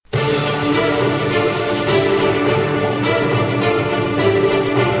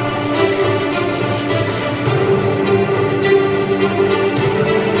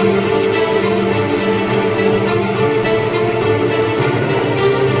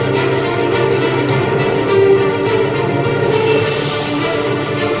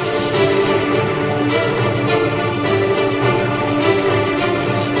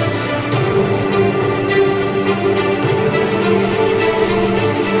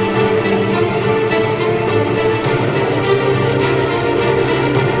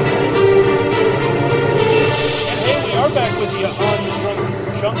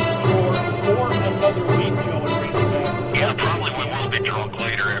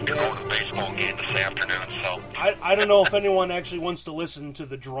after going to the baseball game this afternoon. So I don't know if anyone actually wants to listen to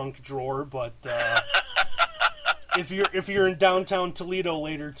the drunk drawer, but if you're in downtown Toledo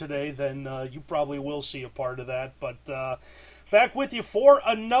later today, then you probably will see a part of that. But back with you for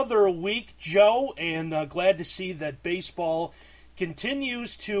another week, Joe, and glad to see that baseball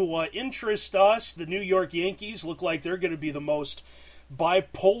continues to interest us. The New York Yankees look like they're going to be the most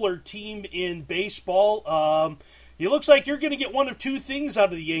bipolar team in baseball. It looks like you're going to get one of two things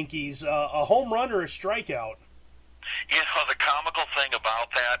out of the Yankees, a home run or a strikeout. You know, the comical thing about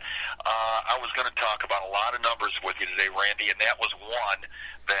that, I was going to talk about a lot of numbers with you today, Randy, and that was one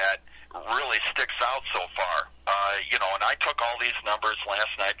that really sticks out so far. And I took all these numbers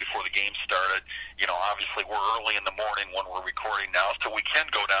last night before the game started. You know, obviously we're early in the morning when we're recording now, so we can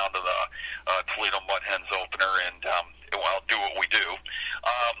go down to the Toledo Mud Hens opener and, do what we do.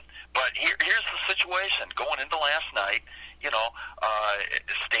 But here's the situation. Going into last night,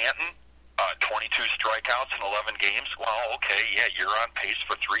 Stanton, 22 strikeouts in 11 games. Well, okay, yeah, you're on pace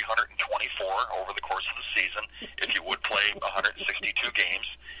for 324 over the course of the season if you would play 162 games.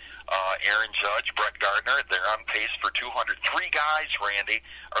 Aaron Judge, Brett Gardner, they're on pace for 200. Three guys, Randy,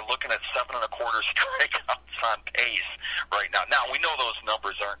 are looking at 7.25 strikeouts on pace right now. Now, we know those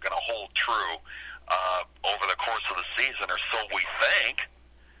numbers aren't going to hold true over the course of the season, or so we think,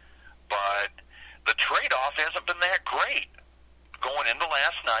 but the trade-off hasn't been that great. Going into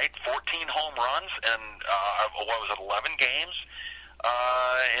last night, 14 home runs and, 11 games?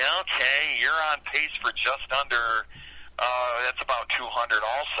 Okay, you're on pace for just under, that's about 200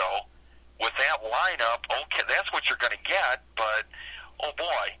 also. With that lineup, okay, that's what you're going to get, but, oh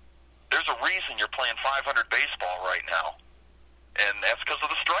boy, there's a reason you're playing 500 baseball right now, and that's because of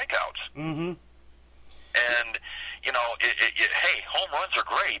the strikeouts. Mm-hmm. And, hey, home runs are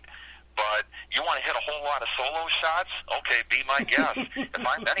great, but you want to hit a whole lot of solo shots? Okay, be my guest. If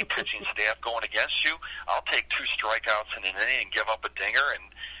I'm any pitching staff going against you, I'll take 2 strikeouts in an inning and give up a dinger,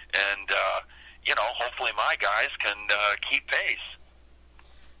 and hopefully my guys can keep pace.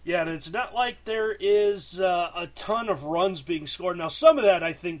 Yeah, and it's not like there is a ton of runs being scored. Now, some of that,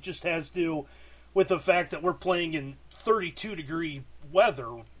 I think, just has to do with the fact that we're playing in 32-degree weather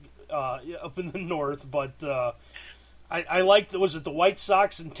up in the north, but I liked, was it the White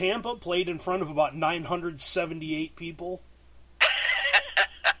Sox in Tampa played in front of about 978 people?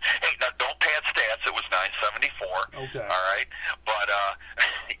 Hey, now don't pad stats. It was 974. Okay. All right? But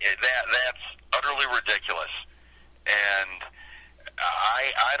that's utterly ridiculous. And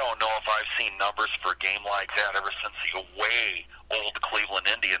I don't know if I've seen numbers for a game like that ever since the away old Cleveland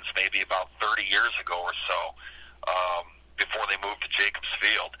Indians, maybe about 30 years ago or so, before they moved to Jacobs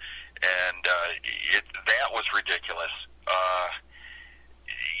Field. And that was ridiculous.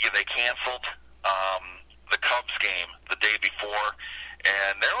 They canceled the Cubs game the day before,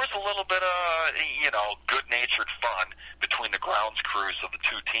 and there was a little bit of, good-natured fun between the grounds crews of the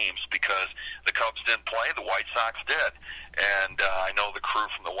two teams because the Cubs didn't play, the White Sox did. And I know the crew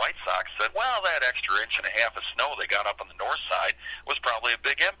from the White Sox said, well, that extra inch and a half of snow they got up on the north side was probably a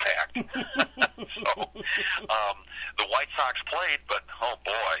big impact. So the White Sox played, but, oh,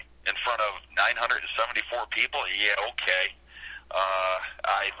 boy, in front of 974 people, yeah, okay.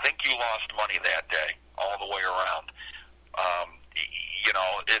 I think you lost money that day, all the way around.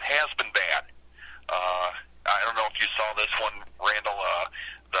 It has been bad. I don't know if you saw this one, Randall,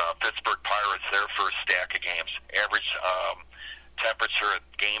 the Pittsburgh Pirates there for a stack of games. Average temperature at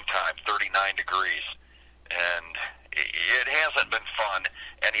game time, 39 degrees. And it hasn't been fun,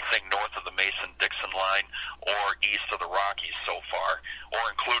 anything north of the Mason-Dixon line or east of the Rockies so far, or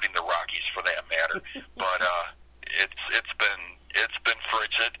including the Rockies for that matter. But it's been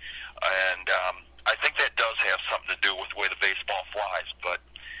frigid, and I think that does have something to do with the way the baseball flies. But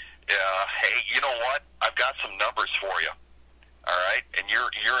hey, you know what? I've got some numbers for you. All right, and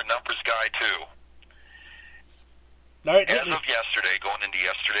you're a numbers guy too. All right, as of yesterday, going into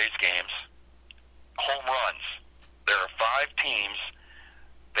yesterday's games, home runs. There are 5 teams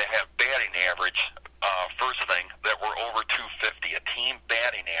that have batting average. First thing, that were over 250. A team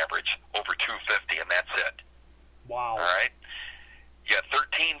batting average over 250, and that's it. Wow. All right. You got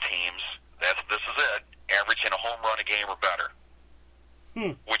 13 teams. This is it. Averaging a home run a game or better.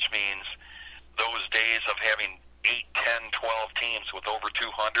 Which means those days of having 8, 10, 12 teams with over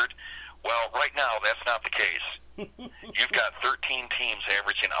 200. Well, right now that's not the case. You've got 13 teams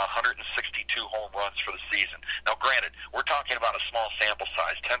averaging 162 home runs for the season. Now, granted, we're talking about a small sample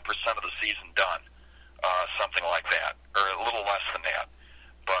size, 10% of the season done, something like that, or a little less than that.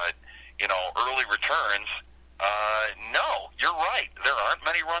 But, early returns, no, you're right. There aren't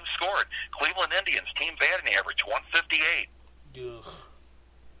many runs scored. Cleveland Indians, team batting average, 158. Ugh.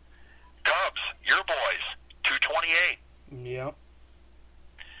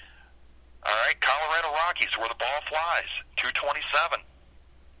 flies, 227.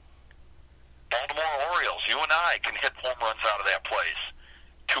 Baltimore Orioles, you and I can hit home runs out of that place,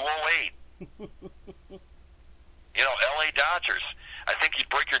 208. You know, L.A. Dodgers, I think you'd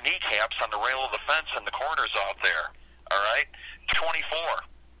break your kneecaps on the rail of the fence and the corners out there, all right, 24.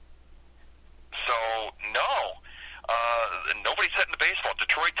 So, no, nobody's hitting the baseball.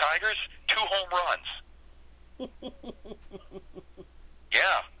 Detroit Tigers, 2 home runs.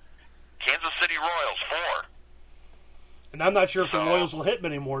 Yeah. Kansas City Royals, 4. And I'm not sure if the Royals will hit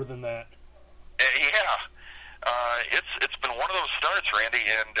many more than that. Yeah. It's been one of those starts, Randy,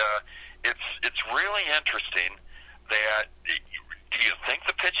 and it's really interesting that, do you think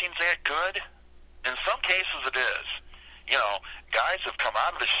the pitching's that good? In some cases it is. You know, guys have come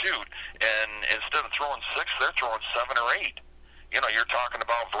out of the chute, and instead of throwing 6, they're throwing 7 or 8. You know, you're talking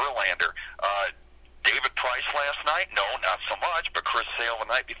about Verlander. David Price last night? No, not so much, but Chris Sale the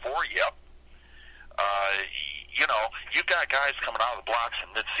night before? Yep. You know, you've got guys coming out of the blocks in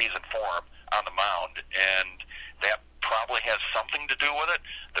mid-season form on the mound, and that probably has something to do with it.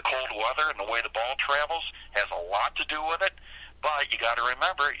 The cold weather and the way the ball travels has a lot to do with it, but you got to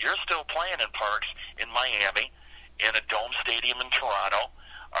remember, you're still playing in parks in Miami, in a dome stadium in Toronto,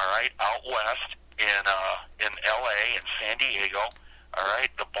 all right, out west in L.A. and San Diego, all right,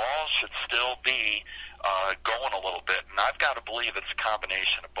 the ball should still be going a little bit, and I've got to believe it's a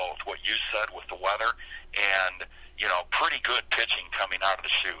combination of both, what you said with the weather and, you know, pretty good pitching coming out of the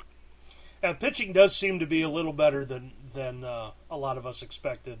chute. Pitching does seem to be a little better than a lot of us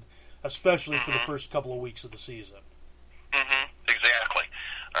expected, especially for the first couple of weeks of the season. Exactly.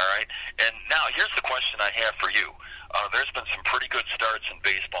 All right. And now here's the question I have for you. There's been some pretty good starts in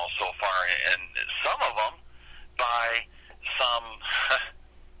baseball so far, and some of them by some,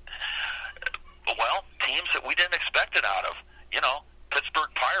 well, teams that we didn't expect it out of. You know,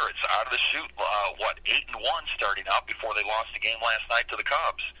 Pittsburgh Pirates out of the chute, 8-1 starting out before they lost the game last night to the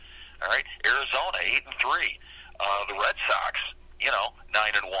Cubs. All right, Arizona 8-3. The Red Sox, you know,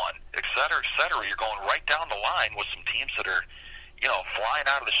 9-1, et cetera, et cetera. You're going right down the line with some teams that are, you know, flying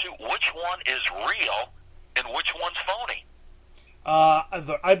out of the chute. Which one is real and which one's phony?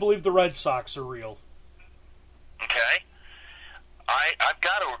 I believe the Red Sox are real. Okay. I've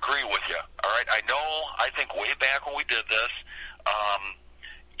got to agree with you. All right. I think way back when we did this,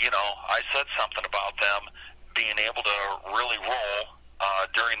 you know, I said something about them being able to really roll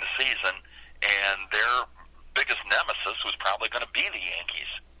during the season, and their biggest nemesis was probably going to be the Yankees.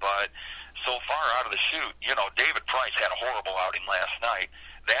 But so far out of the chute, you know, David Price had a horrible outing last night.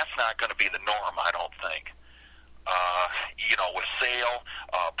 That's not going to be the norm, I don't think. You know, with Sale,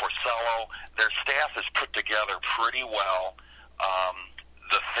 Porcello, their staff is put together pretty well.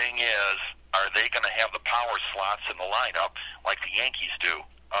 The thing is, are they going to have the power slots in the lineup like the Yankees do?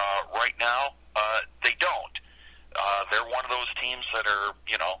 Right now, they don't. They're one of those teams that are,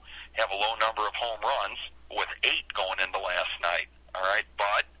 you know, have a low number of home runs with 8 going into last night. All right,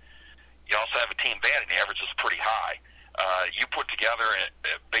 but you also have a team batting average that's pretty high. You put together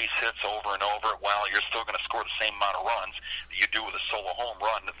base hits over and over, well, you're still going to score the same amount of runs that you do with a solo home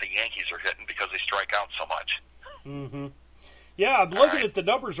run that the Yankees are hitting because they strike out so much. Yeah, I'm looking at the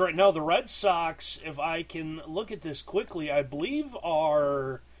numbers right now. The Red Sox, if I can look at this quickly, I believe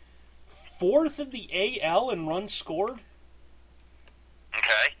are 4th in the AL in runs scored.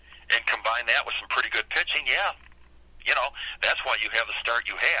 Okay, and combine that with some pretty good pitching, yeah. You know, that's why you have the start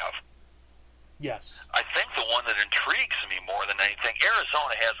you have. Yes. I think the one that intrigues me more than anything,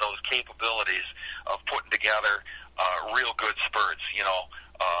 Arizona has those capabilities of putting together real good spurts. You know,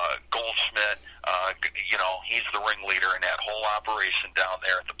 Goldschmidt, you know, he's the ringleader in that whole operation down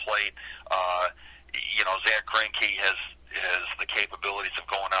there at the plate. You know, Zach Greinke has the capabilities of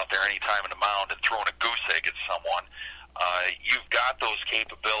going out there anytime in the mound and throwing a goose egg at someone. You've got those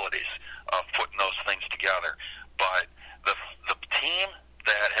capabilities of putting those things together. But the team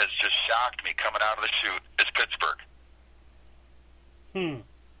that has just shocked me coming out of the chute is Pittsburgh.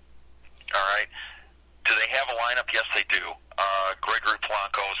 All right. Do they have a lineup? Yes, they do. Gregory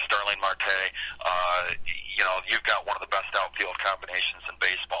Polanco, Starling Marte. You know, you've got one of the best outfield combinations in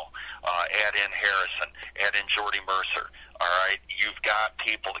baseball. Add in Harrison. Add in Jordy Mercer. All right. You've got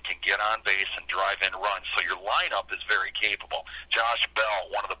people that can get on base and drive in runs. So your lineup is very capable. Josh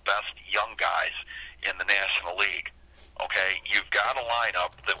Bell, one of the best young guys in the National League. Okay, you've got a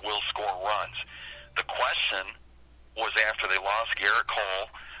lineup that will score runs. The question was after they lost Garrett Cole,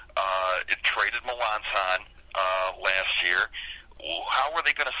 it traded Melanson last year, how were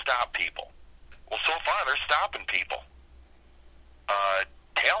they going to stop people? Well, so far they're stopping people.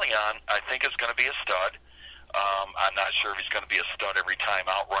 Talion, I think, is going to be a stud. I'm not sure if he's going to be a stud every time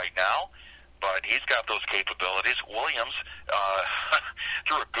out right now, but he's got those capabilities. Williams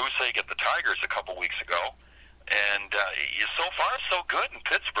threw a goose egg at the Tigers a couple weeks ago, and so far so good in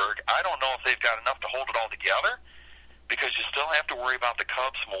Pittsburgh. I don't know if they've got enough to hold it all together, because you still have to worry about the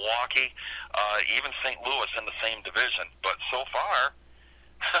Cubs, Milwaukee, even St. Louis in the same division. But so far,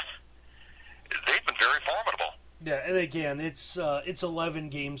 they've been very formidable. Yeah, and again, it's 11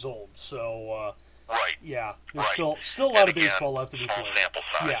 games old, so right. Yeah, there's right. still a lot of baseball left to be small played. Sample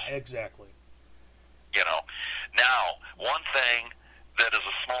size. Yeah, exactly. Now one thing that is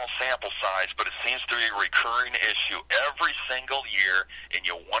a small sample size, but it seems to be a recurring issue every single year, and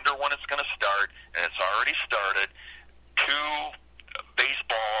you wonder when it's going to start, and it's already started. 2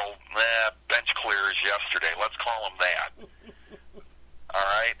 baseball bench clears yesterday. Let's call them that. All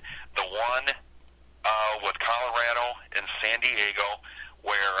right, the one with Colorado and San Diego,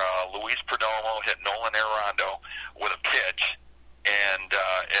 where Luis Perdomo hit Nolan Arenado with a pitch, and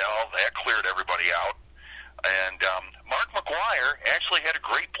that cleared everybody out. And Mark McGwire actually had a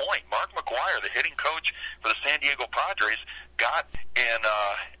great point. Mark McGwire, the hitting coach for the San Diego Padres, got in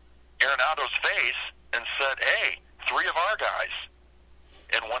Arenado's face and said, "Hey, 3 of our guys."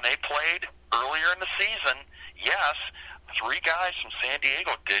 And when they played earlier in the season, yes, 3 guys from San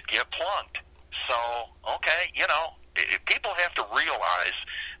Diego did get plunked. So, okay, people have to realize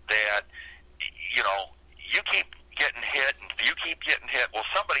that, you keep getting hit, and if you keep getting hit, well,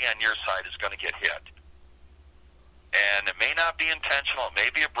 somebody on your side is going to get hit. And it may not be intentional, it may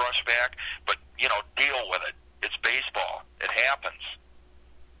be a brushback, but, deal with it. It's baseball. It happens.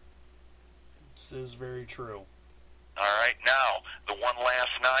 This is very true. All right, now, the one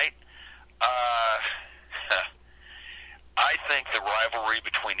last night, I think the rivalry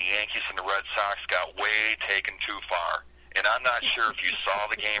between the Yankees and the Red Sox got way taken too far. And I'm not sure if you saw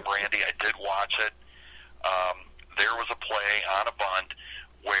the game, Randy. I did watch it. There was a play on a bunt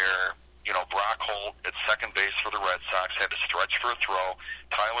where, Brock Holt at second base for the Red Sox had to stretch for a throw.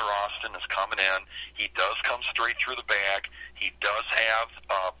 Tyler Austin is coming in. He does come straight through the bag. He does have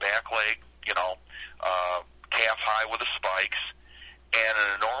back leg, calf high with the spikes. And in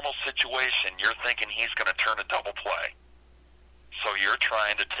a normal situation, you're thinking he's going to turn a double play. So you're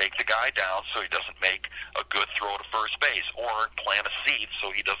trying to take the guy down so he doesn't make a good throw to first base, or plant a seed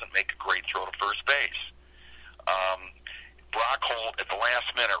so he doesn't make a great throw to first base. Brock Holt, at the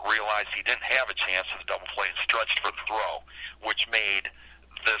last minute, realized he didn't have a chance at the double play and stretched for the throw, which made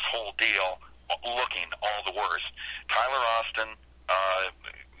this whole deal looking all the worse. Tyler Austin,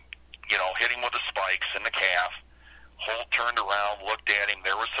 hit him with the spikes in the calf. Holt turned around, looked at him.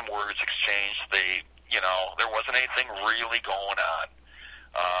 There were some words exchanged. There wasn't anything really going on.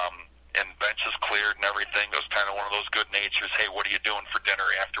 And benches cleared and everything. It was kind of one of those good natures, hey, what are you doing for dinner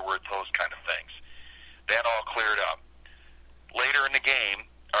afterwards, those kind of things. That all cleared up. Later in the game,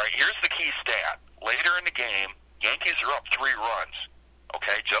 all right, here's the key stat. Later in the game, Yankees are up 3 runs.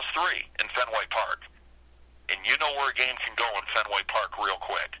 Okay, just 3 in Fenway Park. And you know where a game can go in Fenway Park real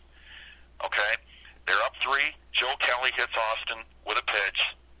quick. Okay? They're up 3. Joe Kelly hits Austin with a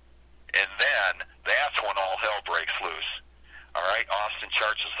pitch. And then that's when all hell breaks loose. All right, Austin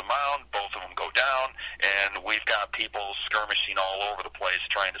charges the mound. Both of them go down. And we've got people skirmishing all over the place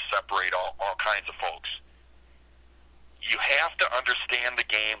trying to separate all kinds of folks. You have to understand the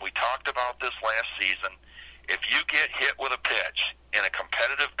game. We talked about this last season. If you get hit with a pitch in a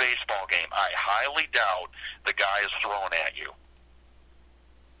competitive baseball game, I highly doubt the guy is throwing at you.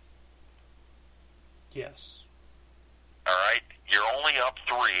 Yes. All right? You're only up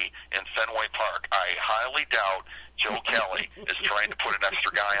 3 in Fenway Park. I highly doubt Joe Kelly is trying to put an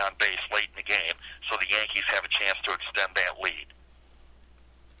extra guy on base late in the game so the Yankees have a chance to extend that lead.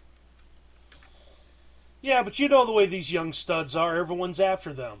 Yeah, but you know the way these young studs are. Everyone's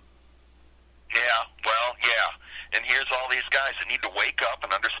after them. Yeah, well, yeah. And here's all these guys that need to wake up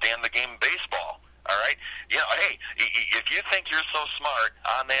and understand the game of baseball. All right? Hey, if you think you're so smart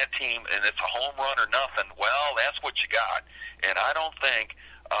on that team and it's a home run or nothing, well, that's what you got. And I don't think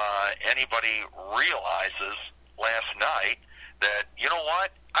anybody realizes last night that, you know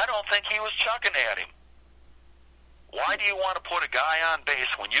what? I don't think he was chucking at him. Why do you want to put a guy on base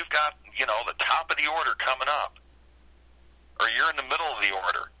when you've got, the top of the order coming up? Or you're in the middle of the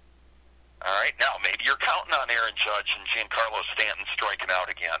order? All right? Now, maybe you're counting on Aaron Judge and Giancarlo Stanton striking out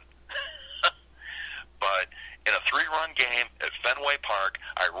again. But in a 3-run game at Fenway Park,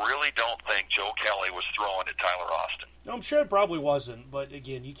 I really don't think Joe Kelly was throwing at Tyler Austin. I'm sure it probably wasn't, but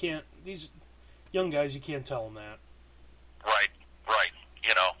again, you can't, these young guys, you can't tell them that. Right.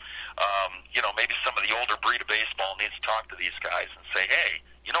 Maybe some of the older breed of baseball needs to talk to these guys and say, hey,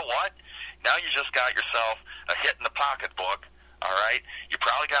 you know what? Now you just got yourself a hit in the pocketbook All right, you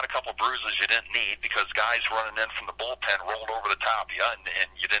probably got a couple bruises you didn't need because guys running in from the bullpen rolled over the top of you, and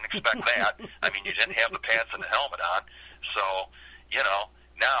you didn't expect that. I mean, you didn't have the pads and the helmet on, so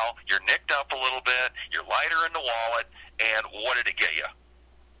now you're nicked up a little bit. You're lighter in the wallet, and what did it get you?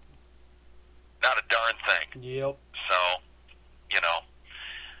 Not a darn thing. Yep. So,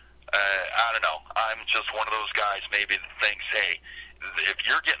 I don't know. I'm just one of those guys maybe that thinks, hey, if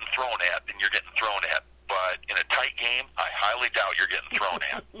you're getting thrown at, then you're getting thrown at. But in a tight game, I highly doubt you're getting thrown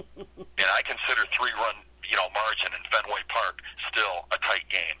at. And I consider 3-run, margin in Fenway Park still a tight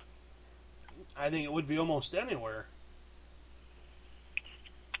game. I think it would be almost anywhere.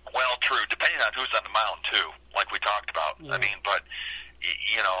 Well, true, depending on who's on the mound, too, like we talked about. Yeah. I mean, but,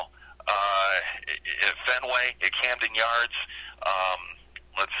 at Fenway, at Camden Yards,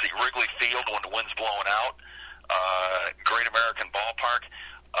 let's see, Wrigley Field when the wind's blowing out, Great American Ballpark,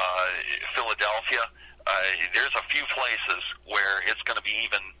 Philadelphia, there's a few places where it's going to be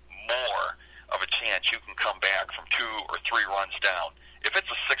even more of a chance you can come back from 2 or 3 runs down. If it's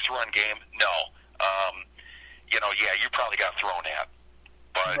a 6-run game, no. You probably got thrown at.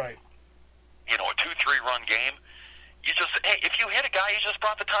 But, right. A 2-3-run game, if you hit a guy, you just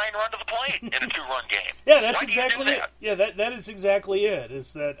brought the tying run to the plate in a 2-run game. Yeah, that's Why exactly do it. that? Yeah, that is exactly it.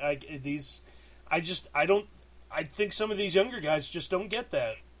 Is that I think some of these younger guys just don't get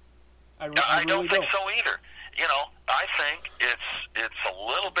that. I I really don't think so either. I think it's a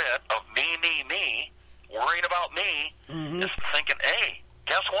little bit of me, worrying about me, Mm-hmm. is thinking, hey,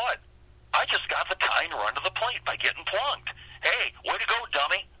 guess what? I just got the tying run to the plate by getting plunked. Hey, way to go,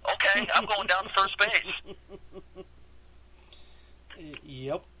 dummy. Okay, I'm going down to first base.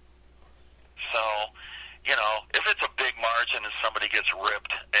 Yep. So, if it's a big margin and somebody gets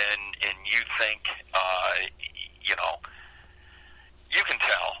ripped and you think,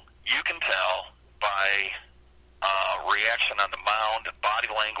 you can tell by reaction on the mound, body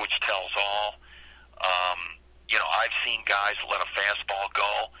language tells all. I've seen guys let a fastball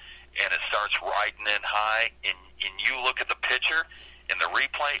go and it starts riding in high, and you look at the pitcher in the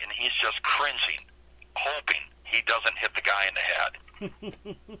replay and he's just cringing, hoping he doesn't hit the guy in the head.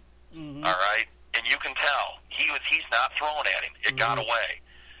 Mm-hmm. All right? And you can tell he's not throwing at him. It got away.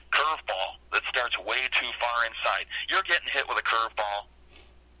 Curveball that starts way too far inside. You're getting hit with a curveball,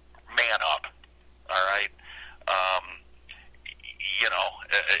 man up. All right?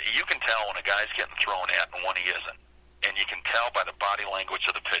 You can tell when a guy's getting thrown at and when he isn't. And you can tell by the body language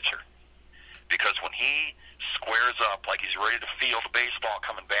of the pitcher. Because when he squares up like he's ready to field a baseball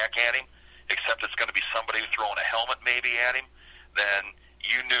coming back at him, except it's going to be somebody throwing a helmet maybe at him, then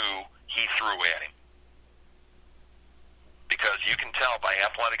you knew he threw at him. Because you can tell by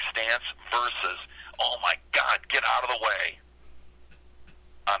athletic stance versus, oh my God, get out of the way,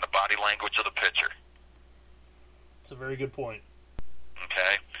 on the body language of the pitcher. It's a very good point.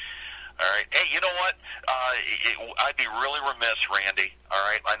 Okay? All right. Hey, you know what? I'd be really remiss, Randy. All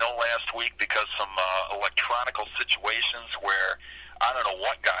right. I know last week because some electronical situations where I don't know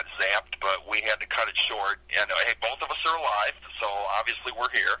what got zapped, but we had to cut it short. And hey, both of us are alive, so obviously we're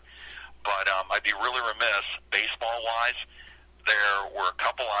here. But I'd be really remiss, baseball-wise. There were a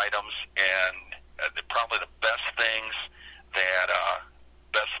couple items, and probably the best things that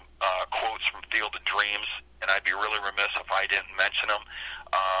best quotes from Field of Dreams. And I'd be really remiss if I didn't mention them.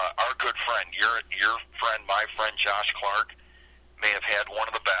 Our good friend, your friend, my friend, Josh Clark, may have had one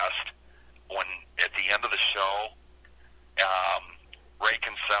of the best when, at the end of the show, Ray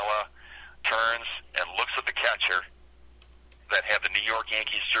Kinsella turns and looks at the catcher that had the New York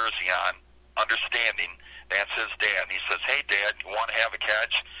Yankees jersey on, understanding that's his dad. And he says, hey, Dad, you want to have a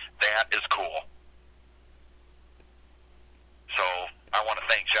catch? That is cool. So I want to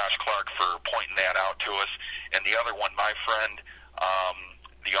thank Josh Clark for pointing that out to us. And the other one, my friend,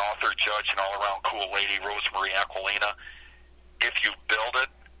 the author, judge, and all-around cool lady, Rosemary Aquilina, if you build it,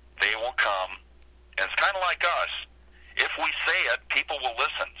 they will come. And it's kind of like us. If we say it, people will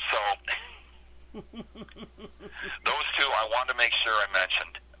listen. So those two I wanted to make sure I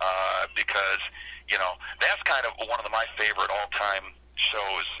mentioned because, that's kind of one of my favorite all-time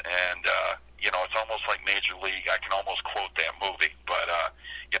shows. And, it's almost like Major League. I can almost quote that movie. But,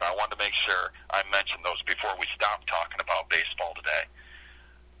 I wanted to make sure I mentioned those before we stop talking about baseball today.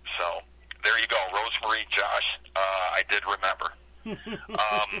 So there you go, Rosemary, Josh. I did remember.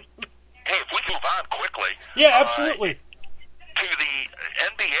 Hey, if we move on quickly. Yeah, absolutely. To the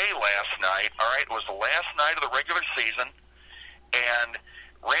NBA last night, all right, it was the last night of the regular season. And,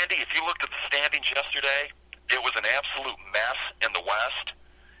 Randy, if you looked at the standings yesterday, it was an absolute mess in the West.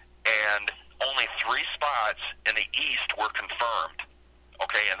 And only 3 spots in the East were confirmed.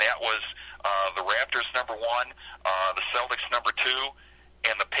 Okay, and that was the Raptors number 1, the Celtics number 2,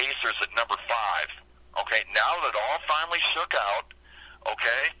 and the Pacers at number 5. Okay, now that all finally shook out,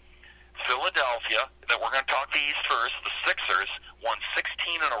 okay, Philadelphia, that we're going to talk the East first, the Sixers won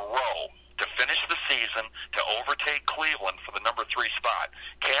 16 in a row to finish the season to overtake Cleveland for the number 3 spot.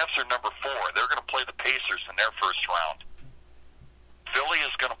 Cavs are number 4. They're going to play the Pacers in their first round. Philly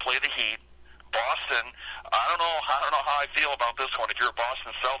is going to play the Heat. Boston, I don't know how I feel about this one. If you're a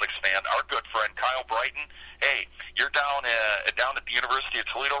Boston Celtics fan, our good friend Kyle Brighton, hey, you're down at the University of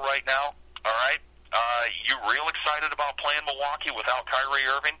Toledo right now. All right, you real excited about playing Milwaukee without Kyrie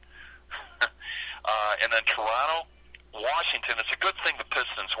Irving? And then Toronto, Washington. It's a good thing the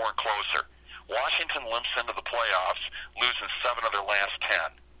Pistons weren't closer. Washington limps into the playoffs, losing 7 of their last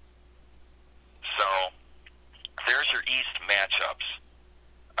 10. So there's your East matchups.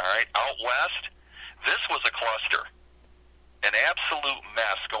 All right, out West, this was a cluster, an absolute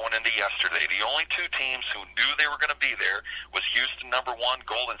mess going into yesterday. The only 2 teams who knew they were going to be there was Houston number 1,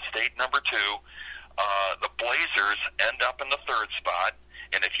 Golden State number 2. The Blazers end up in the 3rd spot,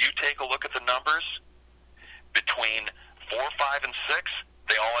 and if you take a look at the numbers, between 4, 5, and 6,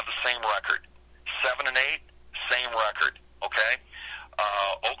 they all have the same record. 7 and 8, same record. Okay,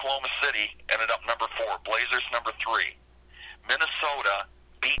 Oklahoma City ended up number 4, Blazers number 3. Minnesota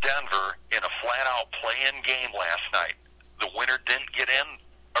beat Denver in a flat-out play-in game last night. The winner didn't get in,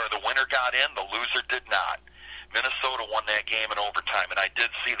 or the winner got in, the loser did not. Minnesota won that game in overtime, and I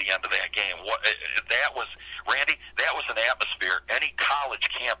did see the end of that game. That was, Randy, that was an atmosphere any college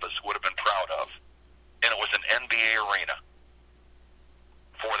campus would have been proud of, and it was an NBA arena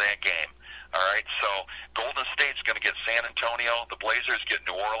for that game. All right, so Golden State's going to get San Antonio. The Blazers get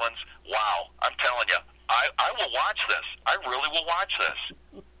New Orleans. Wow, I'm telling you, I will watch this. I really will watch this.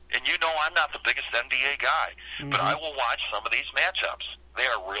 And you know I'm not the biggest NBA guy, but I will watch some of these matchups. They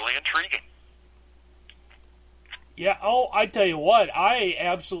are really intriguing. Yeah, I tell you what, I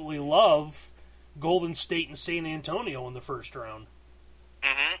absolutely love Golden State and San Antonio in the first round.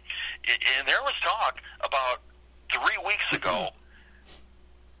 Mm-hmm. And there was talk about 3 weeks ago,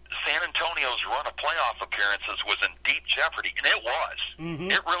 San Antonio's run of playoff appearances was in deep jeopardy, and it was.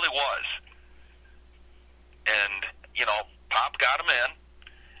 Mm-hmm. It really was. And, you know, Pop got him in,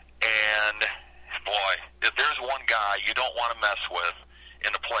 and, boy, if there's one guy you don't want to mess with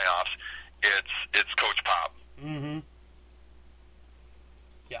in the playoffs, it's Coach Pop. Mm-hmm.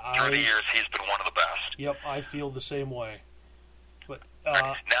 Yeah, through the years, he's been one of the best. Yep, I feel the same way. But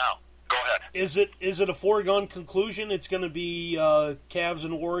now, go ahead. Is it a foregone conclusion it's going to be Cavs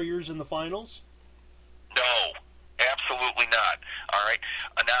and Warriors in the finals? No, absolutely not. All right.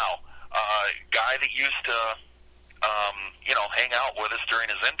 Now, guy that used to, hang out with us during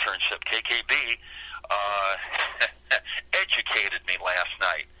his internship, KKB, educated me last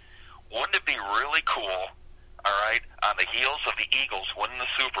night. Wouldn't it be really cool, all right, on the heels of the Eagles winning the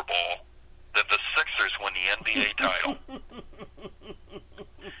Super Bowl, that the Sixers win the NBA title? And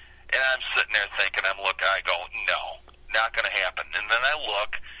I'm sitting there thinking, I go, no, not going to happen. And then I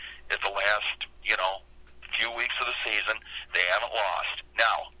look at the last, few weeks of the season, they haven't lost.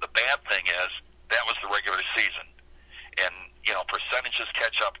 Now, the bad thing is, that was the regular season. And, percentages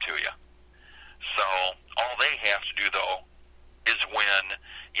catch up to you. So, all they have to do, though, is win,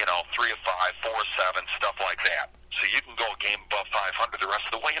 3 of 5, 4 of 7, stuff like that. So you can go a game above 500 the rest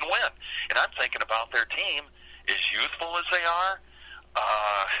of the way and win. And I'm thinking about their team, as youthful as they are,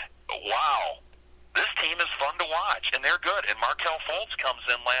 wow, this team is fun to watch, and they're good. And Markelle Fultz comes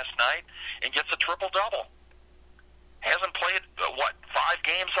in last night and gets a triple-double. Hasn't played, 5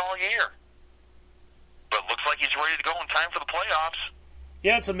 games all year. But looks like he's ready to go in time for the playoffs.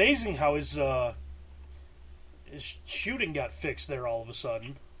 Yeah, it's amazing how his shooting got fixed there all of a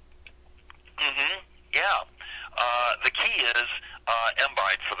sudden. Mm-hmm, yeah. The key is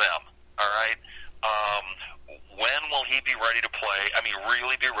Embiid for them, all right? When will he be ready to play? I mean,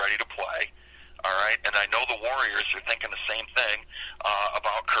 really be ready to play, all right? And I know the Warriors are thinking the same thing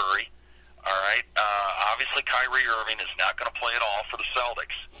about Curry, all right? Obviously, Kyrie Irving is not going to play at all for the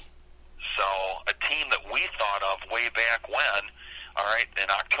Celtics. So a team that we thought of way back when, all right, in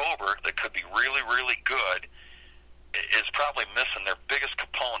October, that could be really, really good, is probably missing their biggest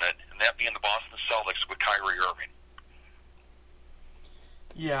component, and that being the Boston Celtics with Kyrie Irving.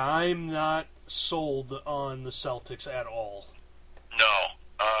 Yeah, I'm not sold on the Celtics at all. No.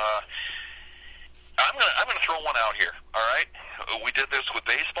 I'm gonna throw one out here. All right, we did this with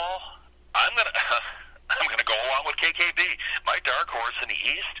baseball. I'm gonna go along with KKB. My dark horse in the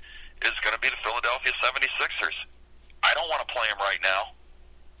East is going to be the Philadelphia 76ers. I don't want to play them right now.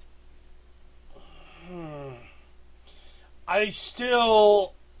 I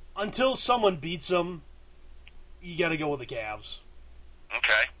still, until someone beats them, you got to go with the Cavs.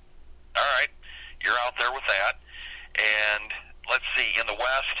 Okay. All right. You're out there with that. And let's see, in the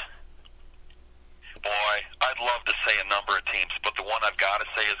West, boy, I'd love to say a number of teams, but the one I've got to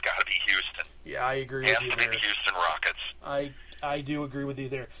say has got to be Houston. Yeah, I agree with you there. Has to be the Houston Rockets. I do agree with you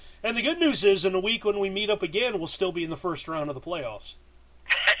there. And the good news is, in a week when we meet up again, we'll still be in the first round of the playoffs.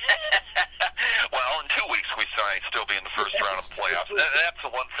 Well, in 2 weeks we might still be in the first round of the playoffs. That's the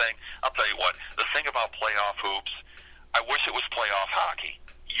one thing. I'll tell you what. The thing about playoff hoops, I wish it was playoff hockey.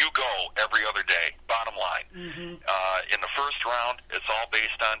 You go every other day, bottom line. Mm-hmm. In the first round, it's all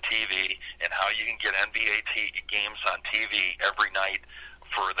based on TV and how you can get NBA games on TV every night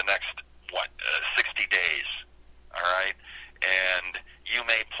for the next, 60 days. All right? And you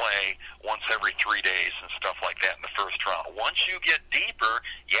may play once every 3 days and stuff like that in the first round. Once you get deeper,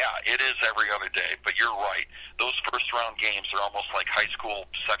 yeah, it is every other day. But you're right. Those first-round games are almost like high school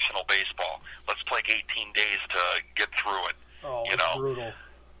sectional baseball. Let's play 18 days to get through it. Oh, it's brutal.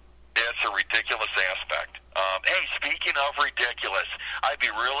 It's a ridiculous aspect. Hey, speaking of ridiculous, I'd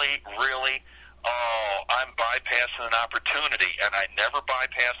be really, I'm bypassing an opportunity, and I never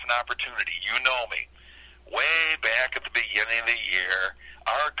bypass an opportunity. You know me. Way back at the beginning of the year,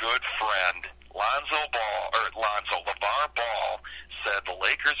 our good friend, LeVar Ball, said the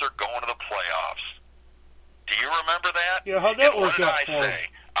Lakers are going to the playoffs. Do you remember that? Yeah, how'd that work out for him? What did I say?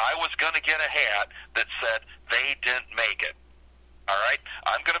 I was going to get a hat that said they didn't make it. All right?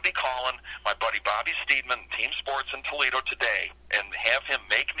 I'm going to be calling my buddy Bobby Steedman, Team Sports in Toledo today, and have him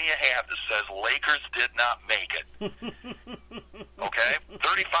make me a hat that says Lakers did not make it. Okay?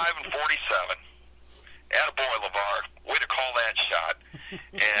 35 and 47. Attaboy, LeVar. Way to call that shot.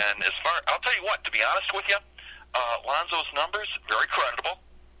 And I'll tell you what, to be honest with you, Lonzo's numbers, very creditable.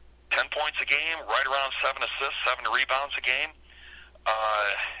 10 points a game, right around 7 assists, 7 rebounds a game.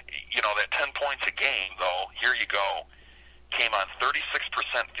 That 10 points a game, though, here you go, came on 36%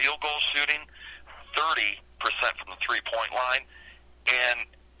 field goal shooting, 30% from the three-point line. And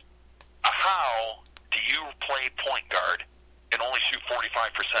how do you play point guard and only shoot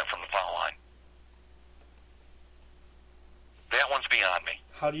 45% from the foul line? That one's beyond me.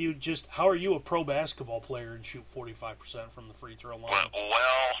 How are you a pro basketball player and shoot 45% from the free throw line?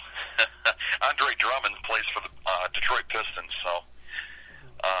 Well, Andre Drummond plays for the Detroit Pistons, so,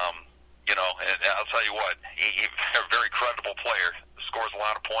 and I'll tell you what, he's a very credible player, scores a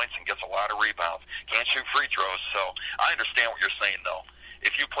lot of points and gets a lot of rebounds. Can't shoot free throws, so I understand what you're saying, though.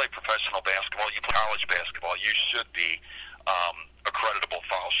 If you play professional basketball, you play college basketball, you should be a creditable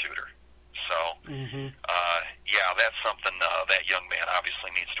foul shooter. So, that's something that young man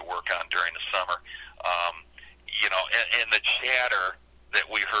obviously needs to work on during the summer. And the chatter that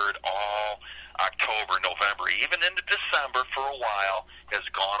we heard all October, November, even into December for a while, has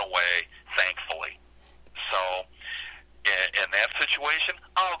gone away, thankfully. So, in that situation,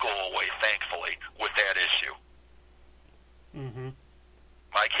 I'll go away, thankfully, with that issue. Mm-hmm.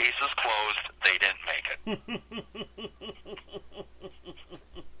 My case is closed. They didn't make it.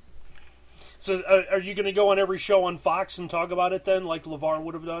 So, are you going to go on every show on Fox and talk about it then, like LeVar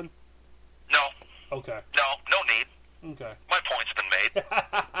would have done? No. Okay. No need. Okay. My point's been made.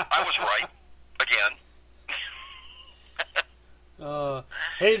 I was right. Again.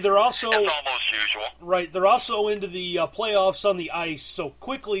 Hey, they're also... It's almost usual. Right, they're also into the playoffs on the ice. So,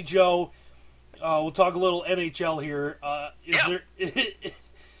 quickly, Joe, we'll talk a little NHL here.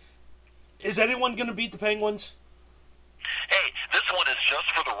 Is anyone going to beat the Penguins? Hey, this one is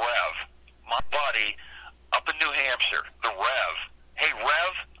just for the Rev. My buddy up in New Hampshire, the Rev. Hey,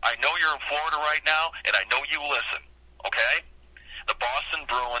 Rev, I know you're in Florida right now, and I know you listen, okay? The Boston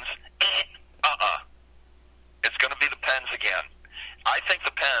Bruins, it's going to be the Pens again. I think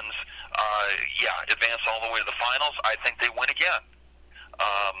the Pens, advance all the way to the finals. I think they win again.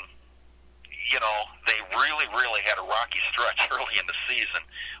 They really, really had a rocky stretch early in the season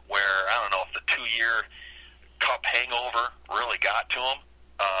where, I don't know if the 2-year Cup hangover really got to them.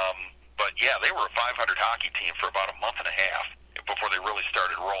 But, they were a 500 hockey team for about a month and a half before they really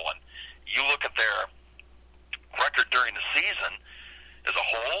started rolling. You look at their record during the season as a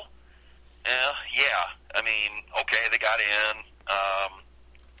whole, they got in.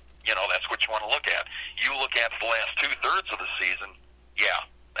 That's what you want to look at. You look at the last 2/3 of the season,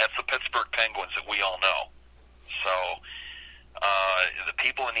 that's the Pittsburgh Penguins that we all know. So, the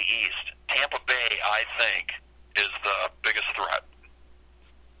people in the East, Tampa Bay, I think, is the biggest threat.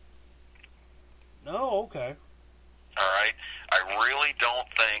 Oh, okay. All right? I really don't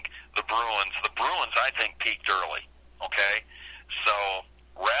think the Bruins, I think, peaked early, okay? So,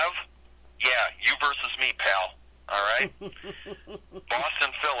 Rev, you versus me, pal, all right?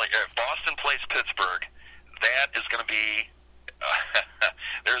 Boston plays Pittsburgh. That is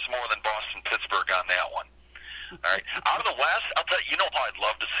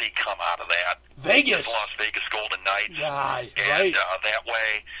Vegas. Las Vegas Golden Knights. Yeah, and right. That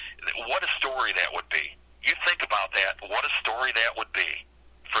way, what a story that would be. You think about that, what a story that would be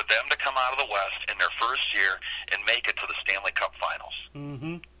for them to come out of the West in their first year and make it to the Stanley Cup Finals.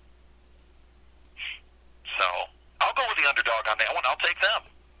 Mm-hmm. So, I'll go with the underdog on that one. I'll take them.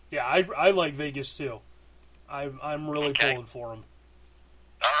 Yeah, I like Vegas too. I'm really pulling for them.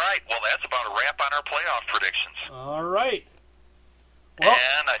 All right. Well, that's about a wrap on our playoff predictions. All right. Well,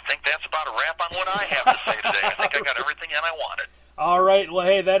 and I think that's about a wrap on what I have to say today. I think I got everything in I wanted. All right. Well,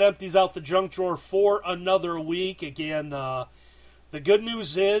 hey, that empties out the junk drawer for another week. Again, the good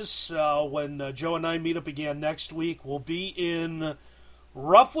news is when Joe and I meet up again next week, we'll be in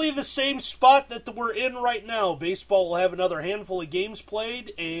roughly the same spot that we're in right now. Baseball will have another handful of games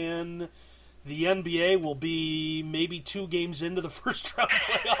played, and the NBA will be maybe 2 games into the first round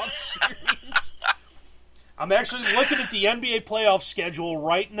playoff series. I'm actually looking at the NBA playoff schedule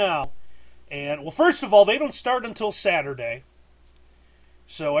right now. And, well, first of all, they don't start until Saturday.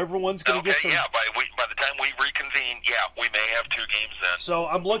 So everyone's going to get some... yeah, by the time we reconvene, we may have 2 games then. So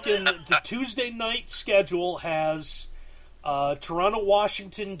I'm looking, the Tuesday night schedule has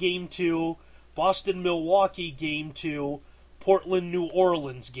Toronto-Washington Game 2, Boston-Milwaukee Game 2, Portland-New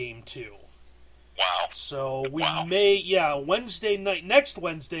Orleans Game 2. Wow. So we may, Wednesday night, next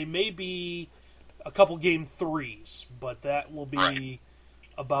Wednesday, may be a couple Game 3s, but that will be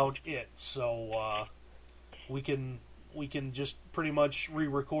about it. So we can just pretty much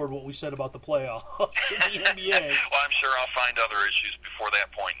re-record what we said about the playoffs in the NBA. Well, I'm sure I'll find other issues before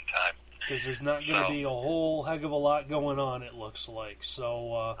that point in time. Because there's not going to be a whole heck of a lot going on, it looks like.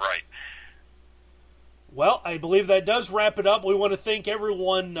 So, right. Well, I believe that does wrap it up. We want to thank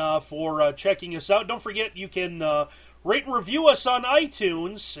everyone for checking us out. Don't forget, you can rate and review us on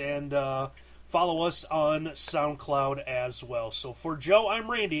iTunes and follow us on SoundCloud as well. So for Joe,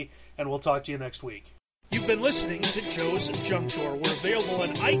 I'm Randy, and we'll talk to you next week. You've been listening to Joe's Junk Drawer. We're available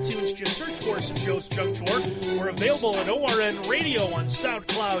on iTunes. Just search for us at Joe's Junk Drawer. We're available on ORN Radio on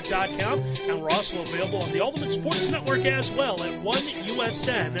SoundCloud.com, and we're also available on the Ultimate Sports Network as well at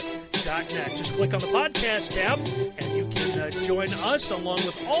 1USN.net. Just click on the podcast tab, and you can join us along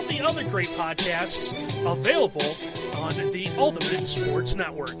with all the other great podcasts available on the Ultimate Sports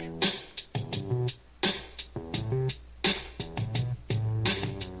Network.